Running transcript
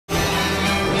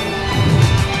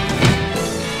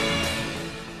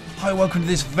Hello, welcome to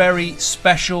this very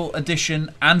special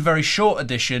edition and very short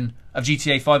edition of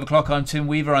GTA 5 o'clock. I'm Tim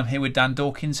Weaver. I'm here with Dan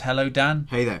Dawkins. Hello, Dan.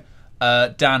 Hey there.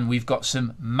 Dan, we've got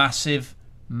some massive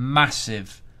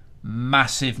news.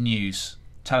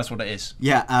 Tell us what it is.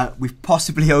 Yeah, we've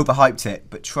possibly overhyped it,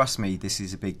 but trust me, this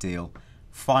is a big deal.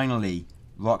 Finally,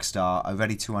 Rockstar are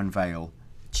ready to unveil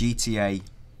GTA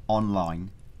Online,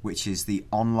 which is the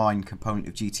online component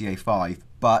of GTA 5,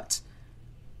 but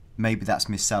maybe that's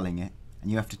misselling it. And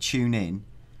you have to tune in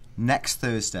next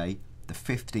Thursday, the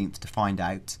 15th, to find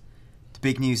out. The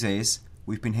big news is,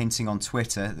 we've been hinting on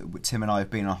Twitter that Tim and I have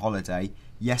been on holiday.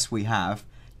 Yes, we have.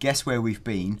 Guess where we've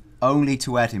been? Only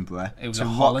to Edinburgh. It was a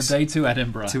holiday to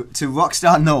Edinburgh. To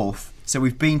Rockstar North. So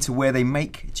we've been to where they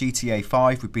make GTA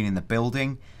 5. We've been in the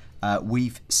building.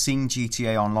 We've seen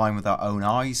GTA Online with our own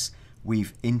eyes.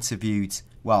 We've interviewed,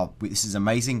 well, this is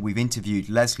amazing. We've interviewed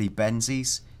Leslie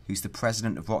Benzies, who's the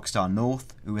president of Rockstar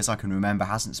North, who, as I can remember,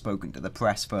 hasn't spoken to the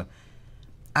press for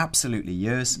absolutely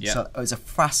years. Yeah. So it was a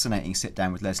fascinating sit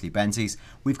down with Leslie Benzies.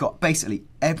 We've got basically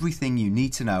everything you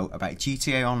need to know about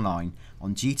GTA Online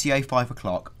on GTA 5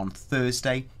 o'clock on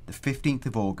Thursday, the 15th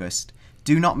of August.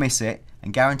 Do not miss it,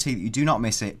 and guarantee that you do not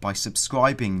miss it by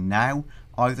subscribing now,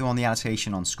 either on the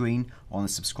annotation on screen or on the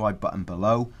subscribe button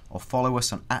below, or follow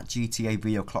us on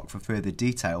 @GTAVOclock for further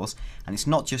details. And it's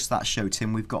not just that show,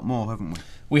 Tim, we've got more, haven't we?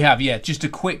 We have, yeah. Just to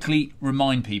quickly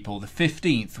remind people, the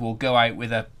 15th we'll go out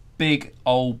with a big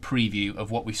old preview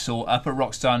of what we saw up at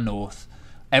Rockstar North,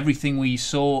 everything we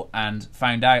saw and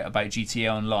found out about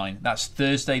GTA Online. That's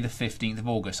Thursday the 15th of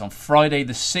August. On Friday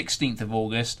the 16th of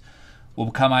August,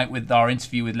 we'll come out with our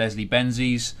interview with Leslie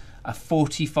Benzies, a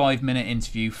 45-minute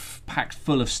interview packed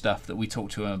full of stuff that we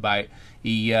talked to him about.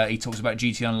 He talks about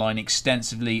GTA Online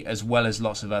extensively, as well as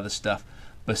lots of other stuff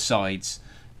besides.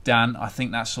 Dan, I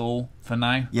think that's all for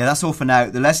now. Yeah, that's all for now.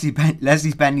 The Leslie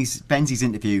Benzies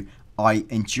interview I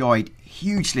enjoyed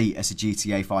hugely as a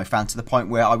GTA 5 fan, to the point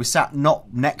where I was sat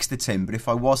not next to Tim, but if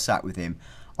I was sat with him,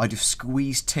 I'd have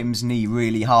squeezed Tim's knee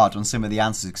really hard on some of the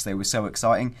answers because they were so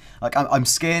exciting. Like, I'm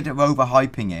scared of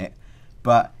overhyping it,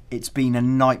 but it's been a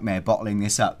nightmare bottling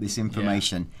this up, this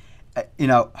information. Yeah. You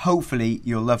know, hopefully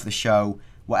you'll love the show.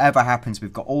 Whatever happens,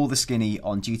 we've got all the skinny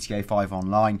on GTA 5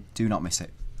 Online. Do not miss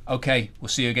it. Okay, we'll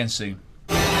see you again soon.